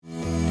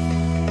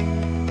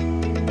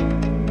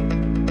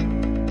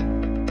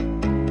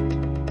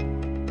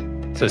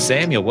So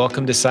Samuel,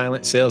 welcome to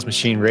Silent Sales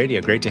Machine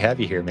Radio. Great to have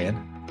you here,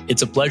 man.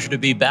 It's a pleasure to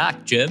be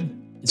back,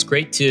 Jim. It's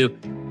great to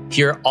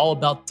hear all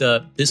about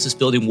the business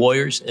building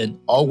warriors and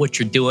all what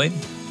you're doing.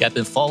 I've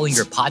been following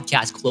your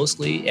podcast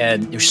closely,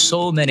 and there's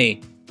so many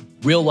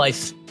real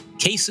life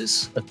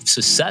cases of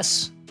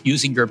success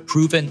using your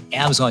proven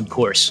Amazon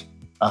course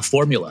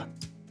formula.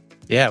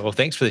 Yeah, well,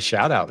 thanks for the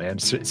shout out, man.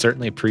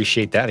 Certainly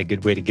appreciate that. A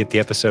good way to get the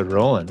episode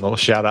rolling. A little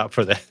shout out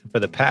for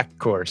the PAC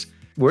course.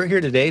 We're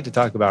here today to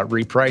talk about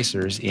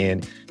repricers,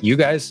 and you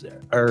guys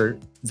are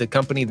the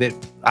company that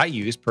I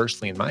use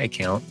personally in my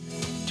account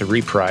to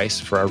reprice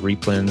for our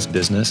Replens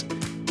business.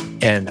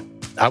 And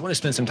I want to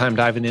spend some time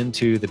diving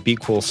into the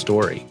BeQual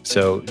story.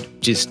 So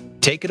just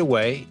take it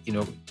away.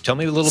 Tell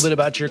me a little bit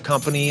about your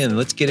company, and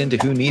let's get into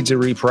who needs a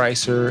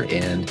repricer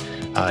and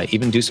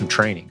even do some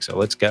training. So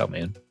let's go,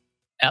 man.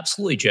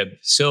 Absolutely, Jim.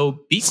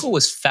 So BeQual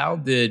was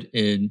founded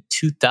in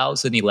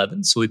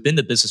 2011. So we've been in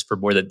the business for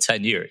more than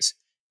 10 years.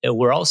 And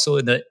we're also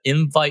in the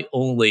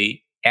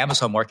invite-only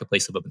Amazon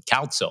Marketplace Development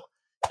Council.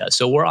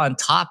 So we're on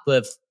top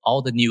of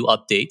all the new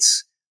updates,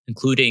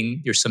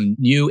 including there's some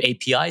new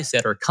APIs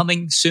that are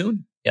coming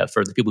soon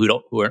for the people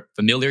who aren't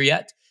familiar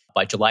yet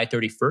by July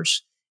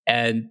 31st.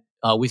 And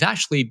we've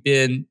actually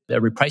been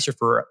a repricer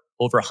for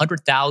over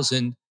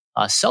 100,000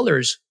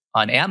 sellers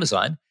on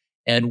Amazon.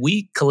 And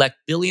we collect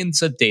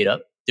billions of data,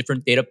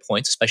 different data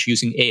points, especially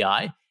using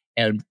AI.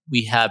 And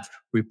we have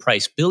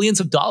repriced billions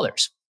of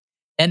dollars.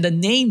 And the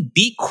name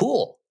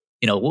BeQual,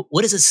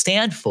 what does it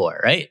stand for,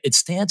 right? It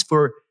stands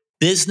for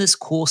Business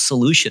Cool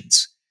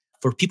Solutions,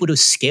 for people to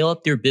scale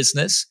up their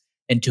business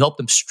and to help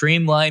them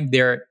streamline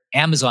their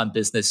Amazon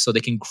business so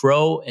they can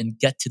grow and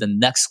get to the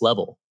next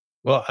level.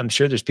 Well, I'm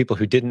sure there's people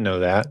who didn't know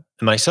that,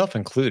 myself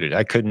included.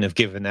 I couldn't have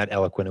given that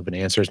eloquent of an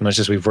answer as much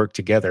as we've worked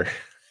together.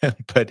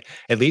 But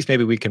at least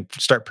maybe we can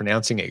start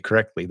pronouncing it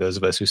correctly, those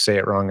of us who say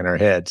it wrong in our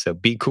head. So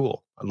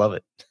BeQual. I love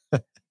it.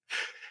 All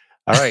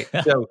right.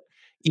 So,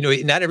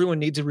 not everyone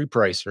needs a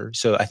repricer.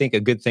 So I think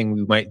a good thing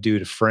we might do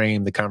to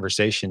frame the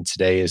conversation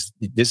today is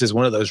this is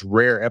one of those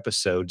rare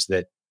episodes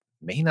that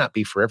may not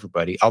be for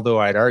everybody, although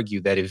I'd argue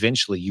that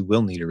eventually you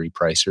will need a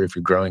repricer if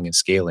you're growing and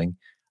scaling,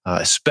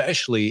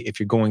 especially if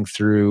you're going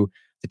through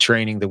the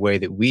training the way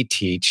that we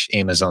teach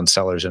Amazon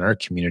sellers in our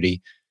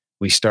community.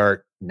 We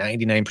start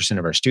 99%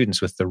 of our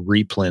students with the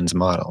Replens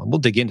model. And we'll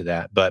dig into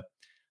that. But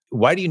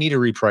why do you need a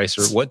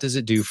repricer? What does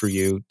it do for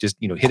you? Just,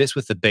 hit us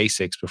with the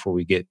basics before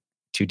we get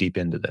too deep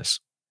into this.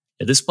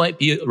 This might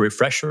be a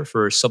refresher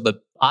for some of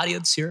the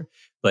audience here,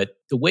 but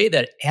the way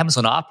that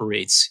Amazon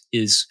operates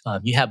is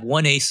you have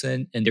one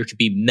ASIN and there could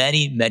be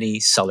many, many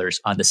sellers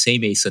on the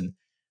same ASIN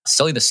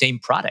selling the same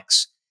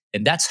products.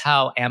 And that's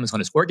how Amazon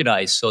is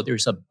organized. So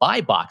there's a buy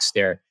box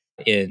there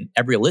in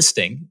every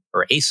listing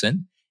or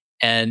ASIN.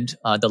 And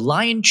the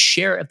lion's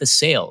share of the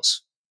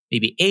sales,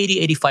 maybe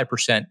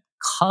 85%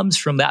 comes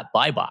from that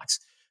buy box.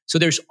 So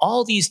there's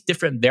all these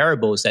different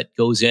variables that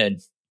goes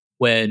in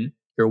when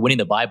you're winning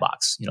the buy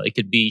box. It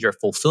could be your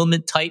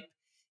fulfillment type.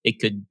 It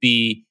could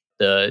be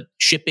the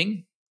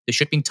shipping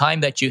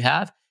time that you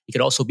have. It could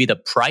also be the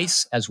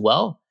price as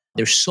well.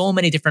 There's so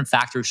many different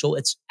factors. So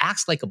it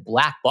acts like a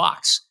black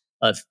box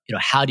of,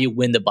 how do you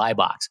win the buy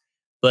box?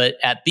 But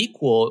at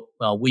BeQual,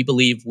 we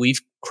believe we've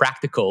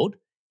cracked the code.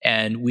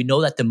 And we know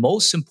that the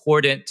most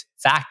important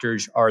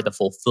factors are the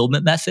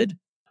fulfillment method,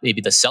 maybe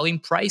the selling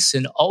price,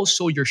 and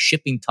also your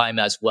shipping time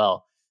as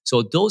well.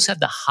 So those have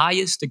the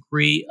highest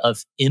degree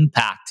of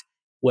impact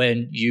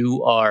when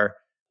you're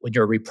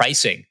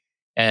repricing.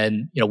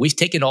 And we've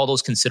taken all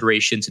those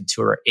considerations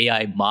into our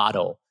AI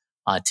model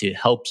to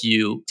help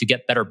you to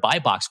get better buy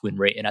box win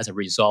rate, and as a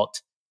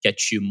result,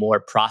 get you more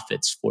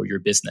profits for your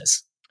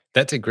business.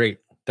 That's a great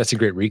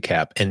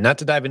recap. And not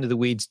to dive into the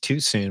weeds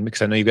too soon,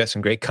 because I know you've got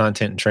some great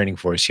content and training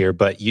for us here,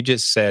 but you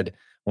just said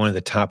one of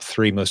the top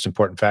 3 most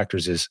important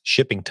factors is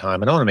shipping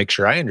time. And I want to make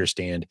sure I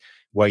understand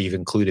why you've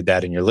included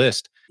that in your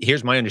list.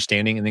 Here's my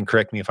understanding, and then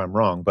correct me if I'm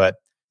wrong, but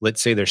let's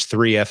say there's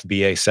 3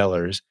 FBA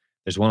sellers.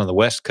 There's one on the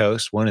West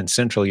Coast, one in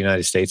central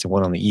United States, and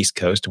one on the East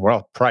Coast, and we're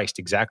all priced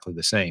exactly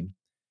the same.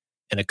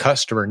 And a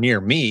customer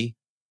near me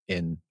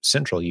in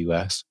central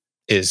US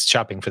is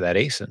shopping for that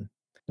ASIN.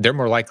 They're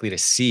more likely to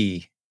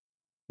see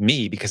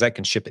me because I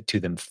can ship it to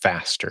them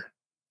faster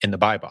in the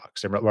buy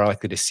box. They're more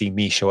likely to see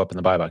me show up in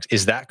the buy box.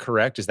 Is that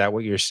correct? Is that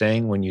what you're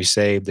saying when you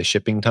say the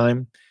shipping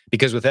time?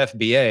 Because with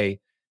FBA,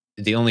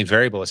 the only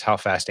variable is how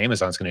fast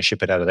Amazon's going to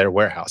ship it out of their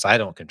warehouse. I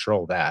don't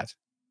control that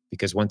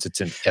because once it's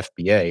in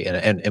FBA,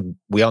 and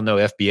we all know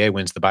FBA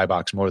wins the buy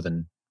box more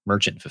than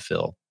merchant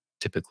fulfill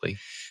typically.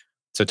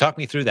 So talk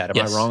me through that. Am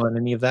Yes. I wrong on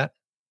any of that?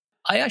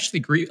 I actually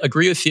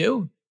agree with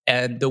you.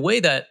 And the way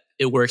that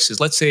it works is,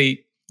 let's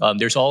say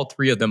there's all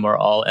 3 of them are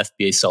all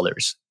FBA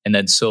sellers. And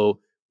then so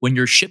when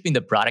you're shipping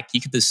the product, you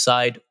can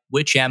decide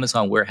which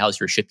Amazon warehouse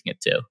you're shipping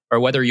it to,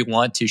 or whether you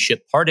want to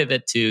ship part of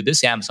it to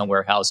this Amazon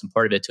warehouse and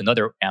part of it to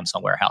another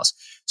Amazon warehouse.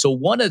 So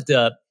one of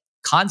the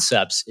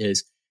concepts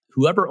is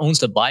whoever owns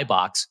the buy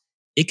box,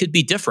 it could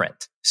be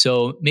different.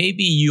 So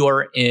maybe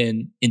you're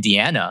in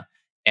Indiana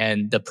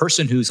and the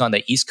person who's on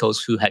the East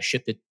Coast who has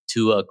shipped it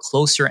to a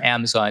closer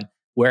Amazon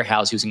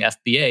warehouse using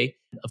FBA,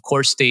 of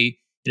course,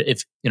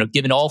 if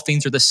given all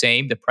things are the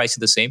same, the price is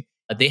the same,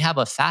 they have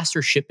a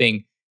faster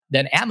shipping,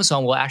 then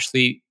Amazon will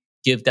actually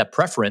give that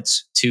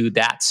preference to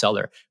that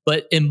seller.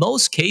 But in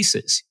most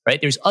cases,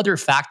 right, there's other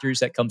factors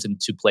that comes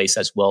into place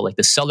as well, like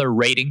the seller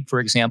rating, for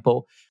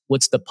example.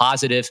 What's the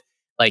positive?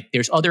 Like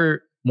there's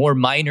other more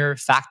minor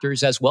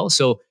factors as well.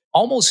 So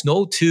almost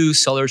no two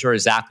sellers are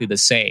exactly the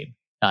same.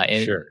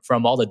 Sure.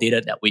 From all the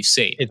data that we've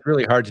seen. It's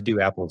really hard to do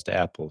apples to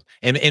apples.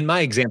 And in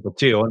my example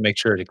too, I want to make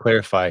sure to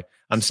clarify,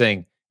 I'm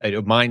saying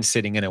mine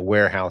sitting in a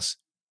warehouse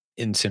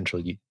in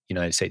central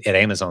United States at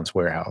Amazon's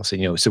warehouse.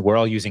 And, so we're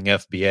all using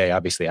FBA.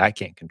 Obviously, I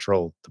can't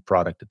control the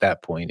product at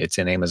that point. It's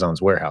in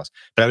Amazon's warehouse.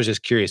 But I was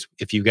just curious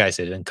if you guys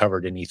had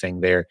uncovered anything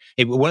there.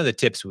 One of the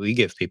tips we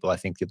give people, I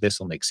think that this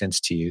will make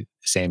sense to you,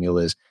 Samuel,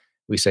 is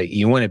we say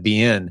you want to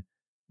be in,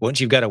 once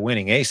you've got a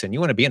winning ASIN, you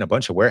want to be in a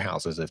bunch of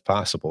warehouses if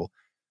possible,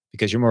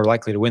 because you're more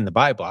likely to win the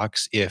buy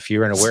box if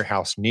you're in a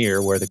warehouse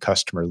near where the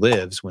customer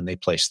lives when they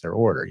place their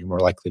order. You're more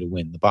likely to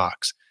win the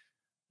box.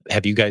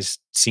 Have you guys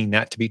seen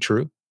that to be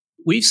true?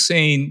 We've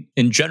seen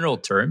in general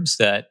terms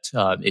that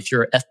if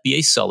you're an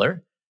FBA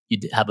seller, you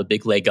have a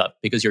big leg up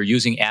because you're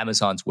using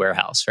Amazon's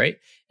warehouse, right?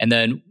 And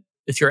then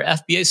if you're an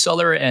FBA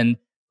seller and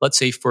let's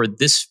say for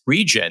this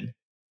region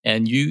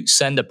and you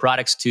send the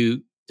products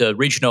to the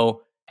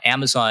regional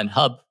Amazon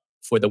hub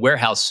for the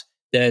warehouse,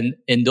 then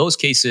in those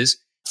cases,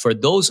 for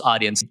those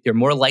audience, they're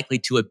more likely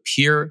to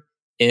appear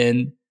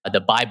in the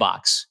buy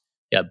box.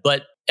 Yeah,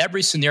 but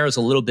every scenario is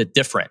a little bit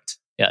different.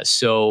 Yeah,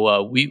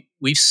 so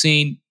we've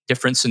seen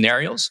different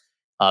scenarios,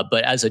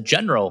 but as a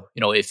general,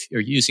 if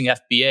you're using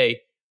FBA,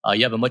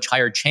 you have a much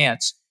higher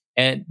chance.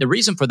 And the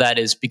reason for that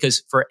is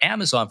because for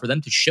Amazon, for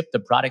them to ship the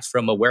products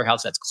from a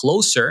warehouse that's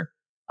closer,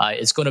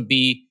 it's going to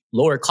be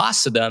lower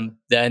cost to them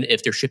than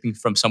if they're shipping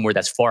from somewhere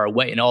that's far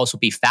away, and also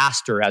be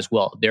faster as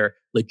well. Their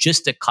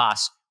logistic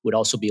costs would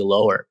also be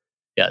lower.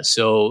 Yeah.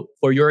 So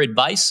for your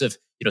advice of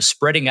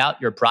spreading out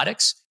your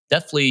products,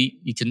 definitely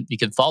you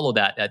can follow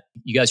that.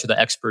 You guys are the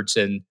experts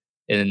in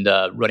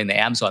running the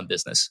Amazon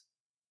business.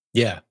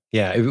 Yeah.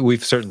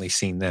 We've certainly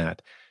seen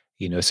that.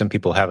 Some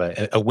people have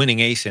a winning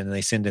ASIN and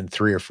they send in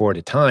 3 or 4 at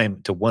a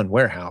time to one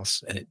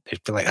warehouse, and they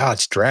feel like,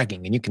 it's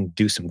dragging. And you can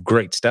do some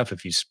great stuff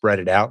if you spread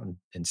it out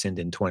and send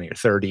in 20 or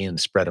 30 and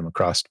spread them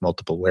across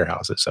multiple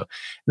warehouses. So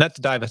not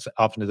to dive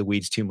off into the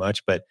weeds too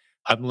much, but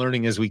I'm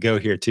learning as we go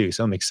here too.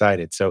 So I'm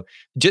excited. So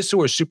just so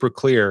we're super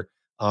clear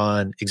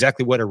on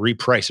exactly what a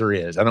repricer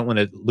is, I don't want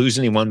to lose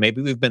anyone.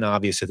 Maybe we've been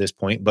obvious at this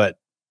point, but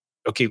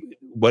okay,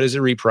 what is a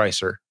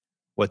repricer?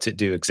 What's it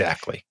do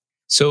exactly?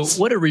 So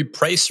what a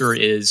repricer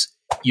is,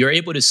 you're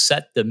able to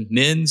set the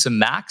mins and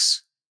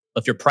max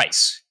of your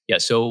price. Yeah.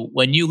 So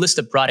when you list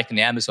a product in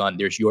Amazon,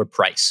 there's your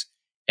price.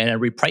 And a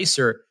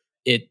repricer,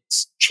 it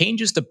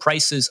changes the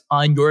prices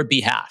on your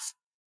behalf.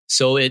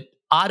 So it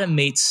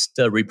automates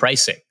the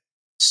repricing.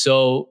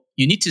 So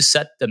you need to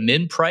set the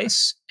min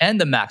price and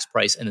the max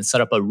price and then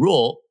set up a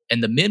rule.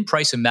 And the min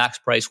price and max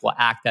price will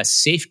act as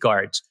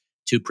safeguards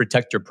to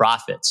protect your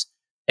profits.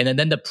 And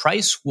then the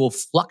price will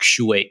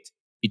fluctuate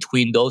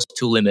between those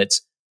two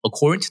limits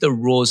according to the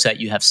rules that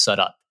you have set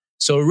up.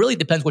 So it really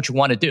depends what you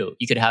want to do.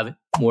 You could have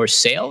more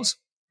sales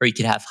or you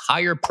could have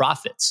higher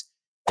profits.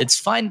 It's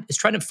fine. It's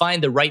trying to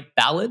find the right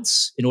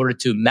balance in order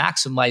to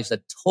maximize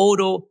the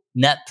total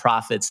net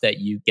profits that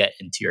you get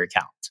into your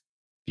account.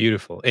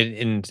 Beautiful.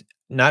 And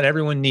not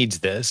everyone needs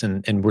this.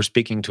 And we're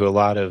speaking to a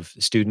lot of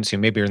students who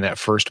maybe are in that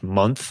first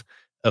month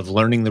of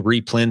learning the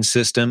Replen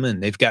system,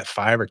 and they've got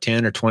 5 or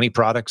 10 or 20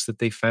 products that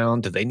they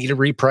found. Do they need a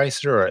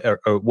repricer, or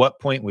at what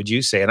point would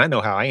you say, and I know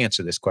how I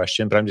answer this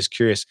question, but I'm just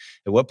curious,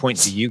 at what point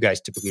do you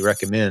guys typically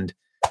recommend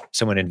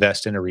someone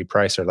invest in a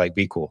repricer like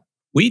BeCool?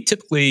 We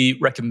typically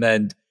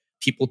recommend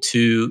people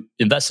to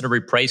invest in a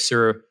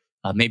repricer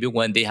maybe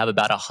when they have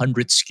about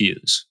 100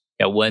 SKUs.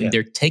 When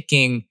they're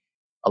taking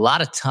a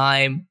lot of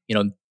time,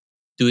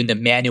 doing the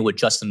manual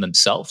adjustment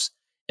themselves.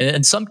 And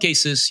in some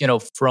cases,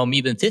 from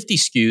even 50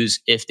 SKUs,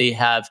 if they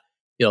have,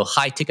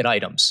 high ticket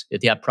items,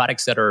 if they have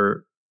products that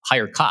are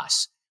higher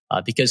costs,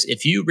 because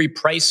if you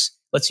reprice,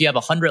 let's say you have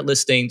 100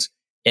 listings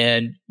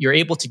and you're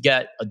able to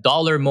get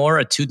 $1 more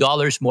or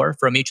 $2 more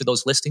from each of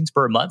those listings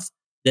per month,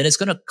 then it's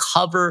going to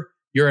cover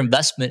your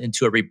investment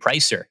into a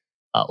repricer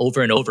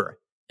over and over.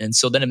 And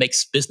so then it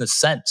makes business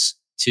sense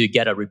to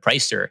get a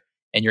repricer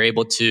and you're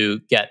able to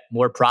get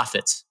more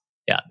profits.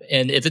 Yeah.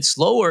 And if it's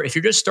lower, if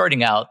you're just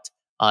starting out,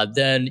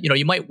 then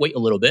you might wait a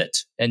little bit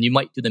and you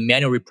might do the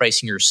manual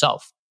repricing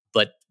yourself.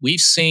 But we've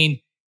seen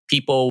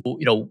people,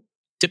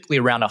 typically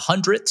around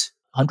 100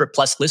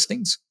 plus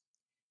listings.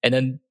 And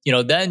then,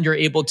 then you're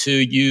able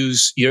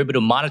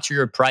to monitor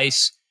your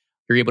price.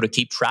 You're able to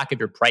keep track of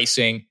your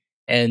pricing,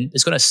 and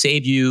it's going to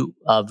save you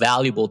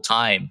valuable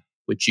time,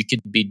 which you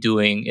could be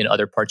doing in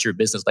other parts of your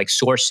business, like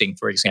sourcing,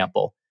 for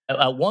example.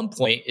 At one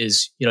point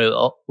is,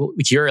 we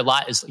hear a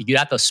lot is you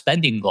have a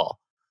spending goal.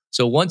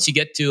 So once you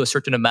get to a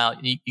certain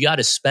amount, you got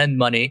to spend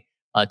money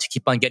to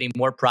keep on getting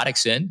more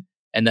products in.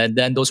 And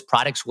then those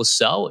products will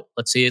sell.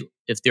 Let's say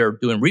if they're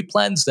doing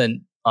replens,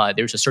 then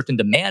there's a certain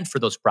demand for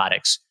those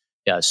products.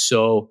 Yeah.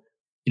 So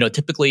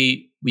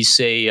typically we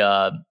say,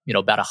 about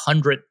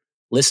 100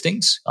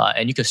 listings,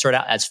 and you can start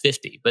out as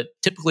 50. But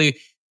typically,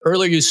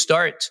 earlier you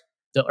start,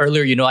 the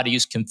earlier you know how to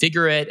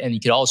configure it, and you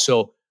can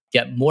also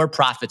get more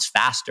profits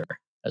faster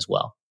as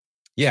well.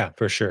 Yeah,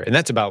 for sure. And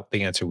that's about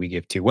the answer we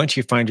give too. Once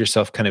you find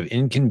yourself kind of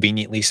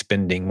inconveniently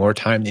spending more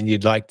time than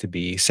you'd like to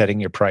be setting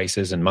your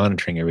prices and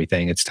monitoring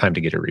everything, it's time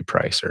to get a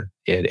repricer.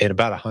 At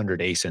about 100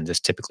 ASINs is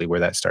typically where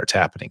that starts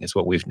happening, is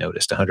what we've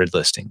noticed, 100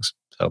 listings.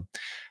 So,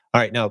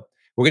 all right, now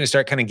we're going to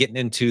start kind of getting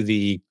into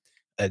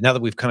now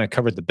that we've kind of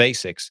covered the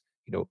basics,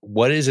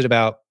 what is it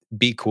about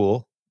Be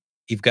Cool?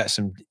 You've got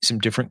some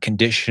different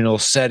conditional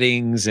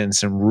settings and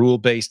some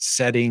rule-based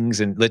settings,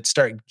 and let's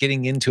start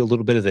getting into a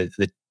little bit of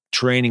the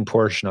training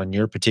portion on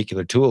your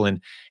particular tool. And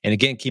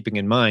again, keeping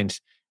in mind,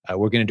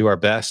 we're going to do our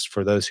best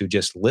for those who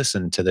just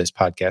listen to this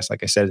podcast.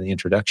 Like I said in the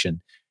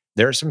introduction,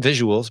 there are some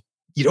visuals.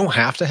 You don't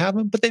have to have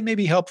them, but they may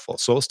be helpful.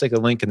 So we'll stick a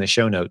link in the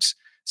show notes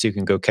so you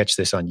can go catch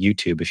this on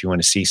YouTube if you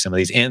want to see some of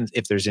these. And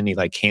if there's any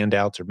like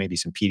handouts or maybe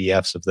some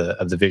PDFs of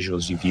the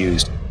visuals you've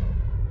used.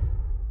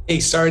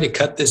 Hey, sorry to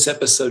cut this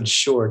episode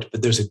short,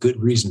 but there's a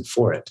good reason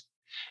for it.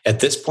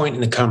 At this point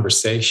in the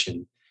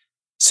conversation,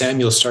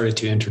 Samuel started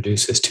to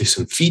introduce us to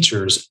some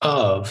features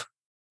of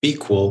Be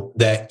Cool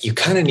that you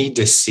kind of need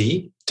to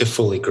see to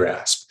fully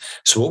grasp.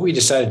 So what we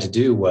decided to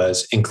do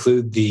was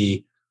include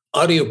the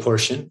audio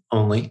portion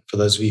only for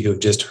those of you who have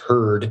just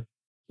heard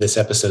this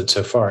episode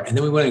so far. And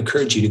then we want to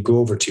encourage you to go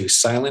over to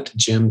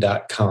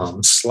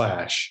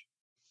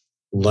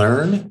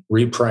silentjim.com/learn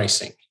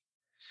repricing.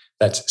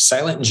 That's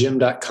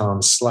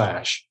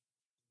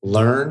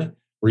silentjim.com/learn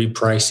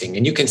repricing.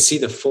 And you can see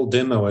the full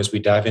demo as we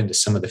dive into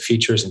some of the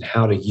features and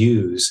how to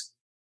use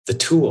the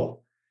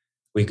tool.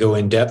 We go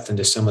in depth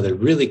into some of the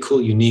really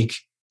cool, unique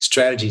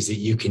strategies that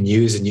you can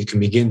use, and you can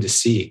begin to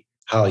see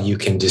how you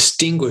can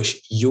distinguish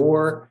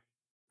your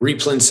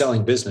replin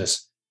selling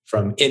business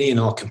from any and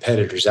all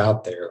competitors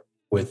out there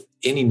with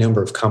any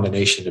number of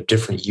combination of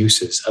different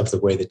uses of the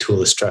way the tool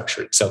is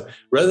structured. So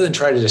rather than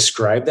try to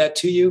describe that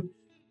to you,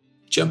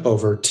 jump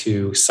over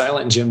to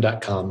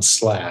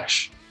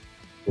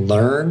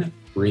silentjim.com/learn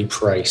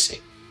repricing,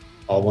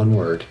 all one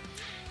word.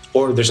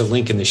 Or there's a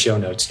link in the show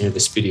notes near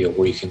this video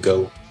where you can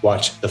go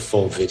watch the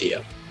full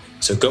video.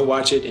 So go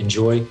watch it,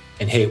 enjoy,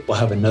 and hey, we'll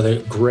have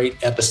another great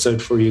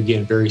episode for you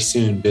again very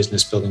soon,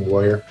 Business Building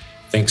Warrior.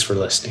 Thanks for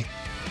listening.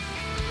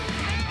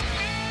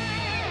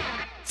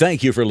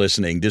 Thank you for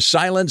listening to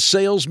Silent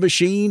Sales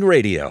Machine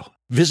Radio.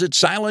 Visit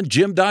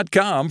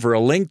silentjim.com for a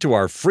link to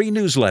our free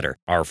newsletter,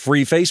 our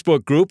free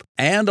Facebook group,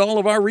 and all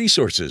of our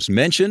resources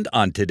mentioned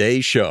on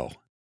today's show.